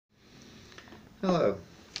Hello,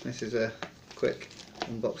 this is a quick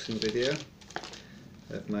unboxing video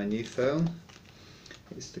of my new phone.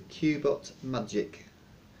 It's the Cubot Magic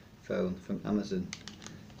phone from Amazon.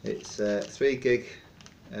 It's 3 gig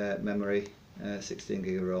memory, 16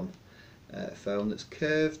 gig of ROM phone that's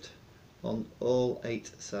curved on all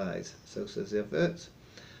 8 sides, so says the advert.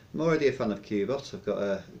 I'm already a fan of Cubot. I've got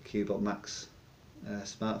a Cubot Max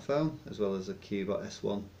smartphone as well as a Cubot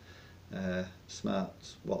S1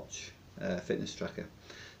 smart watch fitness tracker.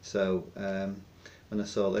 So when I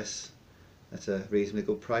saw this at a reasonably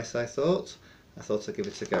good price, I thought I'd give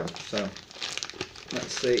it a go. So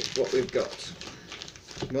let's see what we've got.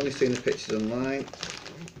 I've only seen the pictures online.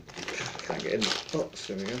 Can't get in the box.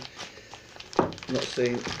 There we go. I've not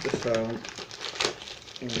seen the phone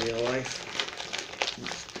in real life.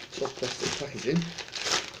 It's tough plastic packaging.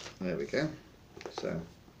 There we go. So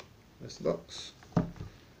there's the box.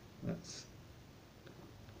 Let's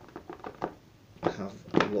have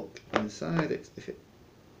a look inside it, if it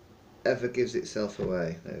ever gives itself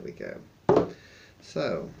away. There we go.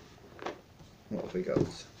 So what have we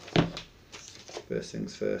got? First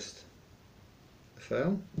things first, the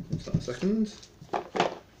phone. What's that in a second?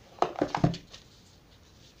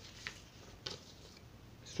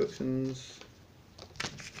 Instructions,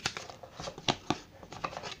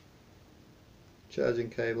 charging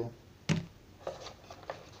cable,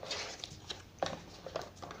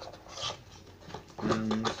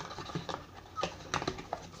 and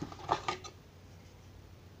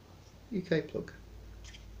UK plug.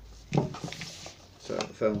 So the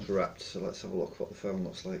phone's wrapped, so let's have a look what the phone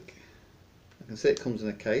looks like. I can see it comes in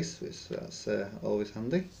a case, which that's always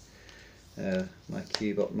handy. My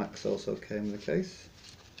Cubot Max also came in a case.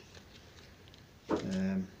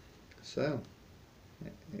 So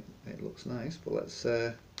it looks nice, but let's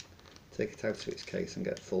take it out of its case and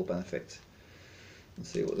get full benefit and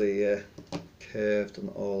see what the curved on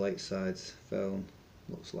all 8 sides phone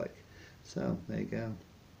looks like. So there you go.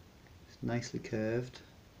 It's nicely curved.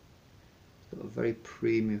 It's got a very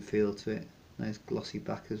premium feel to it. Nice glossy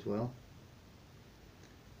back as well.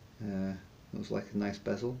 Looks like a nice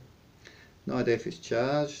bezel. No idea if it's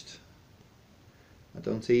charged. I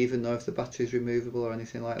don't even know if the battery is removable or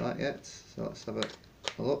anything like that yet. So let's have a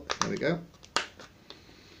look. There we go.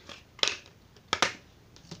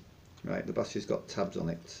 Right, the battery's got tabs on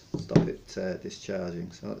it to stop it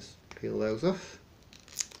discharging. So let's peel those off.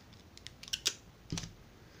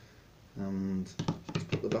 And let's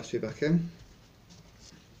put the battery back in.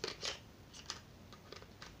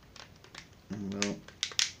 And we'll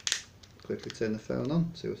quickly turn the phone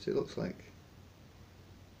on, see what it looks like.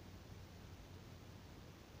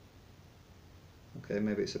 Okay,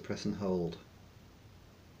 maybe it's a press and hold.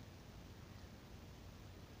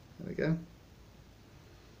 There we go.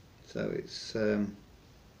 So it's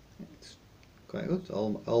quite good,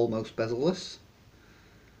 almost bezel-less.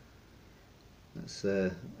 That's,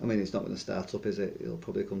 I mean, it's not going to start up, is it? It'll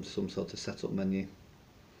probably come to some sort of setup menu.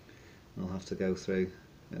 I'll have to go through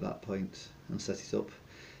at that point and set it up.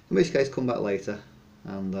 In which case, come back later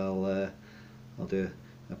and I'll do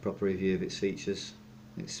a proper review of its features,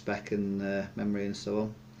 its spec and memory and so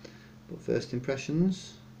on. But first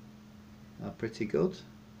impressions are pretty good.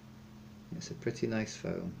 It's a pretty nice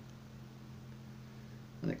phone,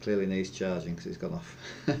 and it clearly needs charging because it's gone off.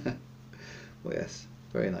 But yes,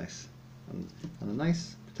 very nice, and a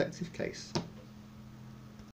nice protective case.